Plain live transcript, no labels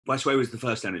Westway was the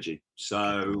first energy. Go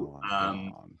So,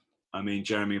 on. I mean,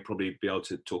 Jeremy will probably be able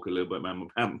to talk a little bit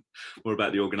more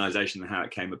about the organisation and how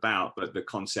it came about. But the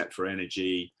concept for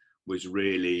energy was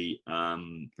really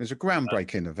It was a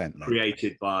groundbreaking event, though.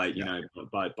 created by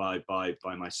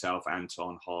by myself,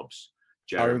 Anton, Hobbs,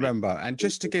 Jeremy. I remember. And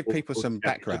just to give people some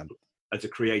background, as a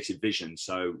creative vision.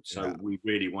 So we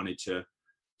really wanted to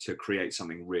create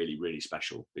something really, really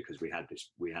special, because we had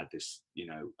this, you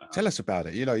know. Tell us about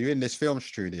it. You know, you're in this film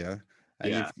studio,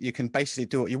 and you can basically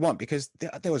do what you want, because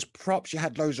there was props. You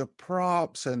had loads of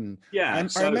props, and I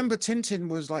remember TinTin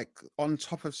was like on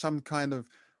top of some kind of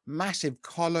massive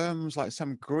columns, like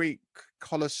some Greek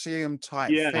Colosseum type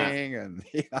thing, and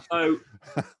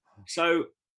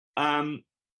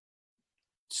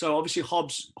so obviously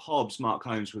Hobbs Mark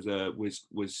Holmes was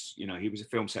you know, he was a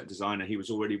film set designer. He was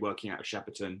already working out of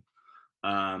Shepperton,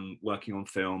 working on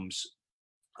films.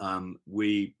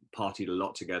 We partied a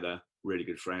lot together, really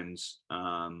good friends,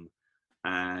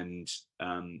 and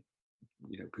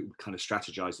you know, kind of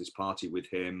strategized this party with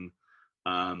him,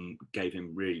 gave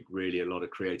him really a lot of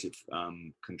creative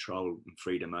control and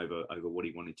freedom over what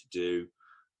he wanted to do.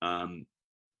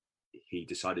 He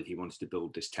decided he wanted to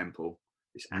build this temple,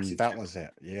 this acid that temple, was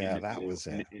it. That was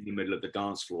it, in the middle of the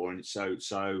dance floor. And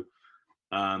so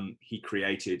he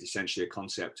created essentially a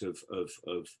concept of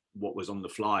what was on the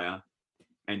flyer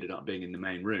ended up being in the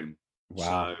main room.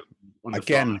 Wow. So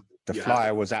again, the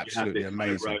flyer was absolutely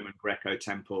amazing. Kind of Roman Greco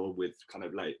temple with kind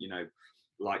of, like, you know,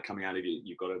 light coming out of you.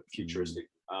 You've got a futuristic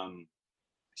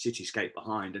cityscape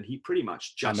behind, and he pretty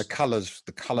much just, and the colors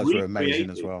were amazing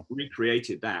as well.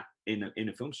 Recreated that in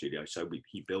a film studio. So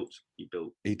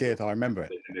he did. I remember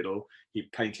it. He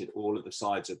painted all of the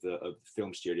sides of the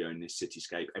film studio in this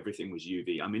cityscape. Everything was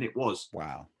UV. I mean, it was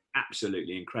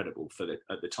absolutely incredible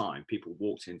at the time. People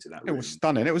walked into that room. It was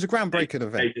stunning. It was a groundbreaking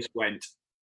event. They just went,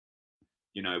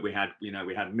 you know, we had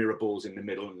mirror balls in the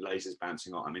middle and lasers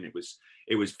bouncing on. I mean, it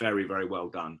was very, very well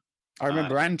done. I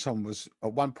remember Anton was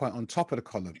at one point on top of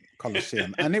the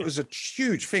Colosseum, and it was a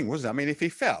huge thing, wasn't it? I mean, if he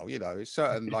fell, you know,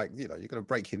 certain, like, you know, you're going to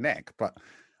break your neck. But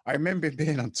I remember him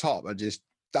being on top and just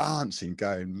dancing,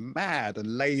 going mad, and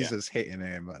lasers hitting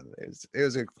him. It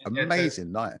was an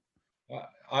amazing night.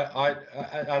 I,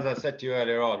 as I said to you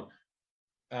earlier on,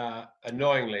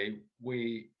 annoyingly,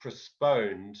 we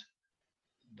postponed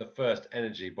the first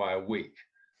energy by a week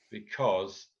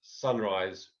because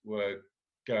Sunrise were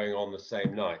going on the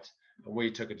same night, and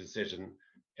we took a decision.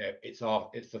 It's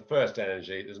the first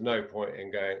energy. There's no point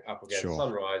in going up against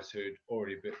Sunrise, who'd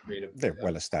already been they're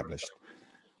well established.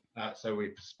 So we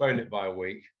postponed it by a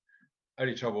week.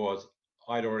 Only trouble was,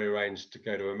 I'd already arranged to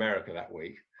go to America that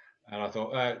week, and I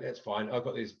thought, it's fine. I've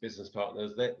got these business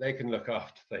partners. They can look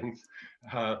after things.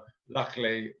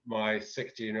 Luckily, my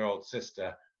 16-year-old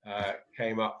sister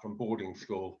came up from boarding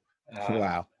school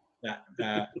that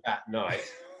night,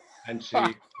 and she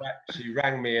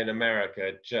rang me in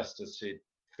America just as she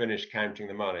finished counting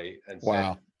the money and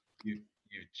said, you've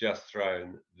just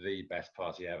thrown the best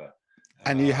party ever.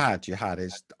 And you had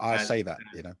I say that,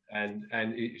 you know. And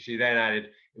she then added,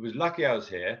 it was lucky I was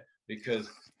here, because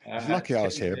it's lucky I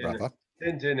was here, brother.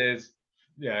 TinTin is,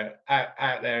 you know,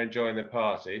 out there enjoying the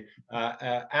party.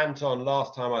 Anton,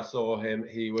 last time I saw him,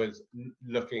 he was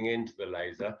looking into the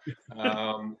laser,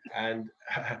 and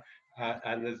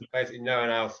there's basically no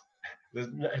one else.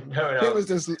 There's no one else. It was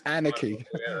just anarchy.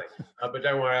 But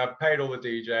don't worry, I've paid all the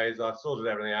DJs. I've sorted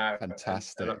everything out.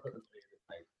 Fantastic. And I put the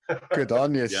Good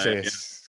on you, sis.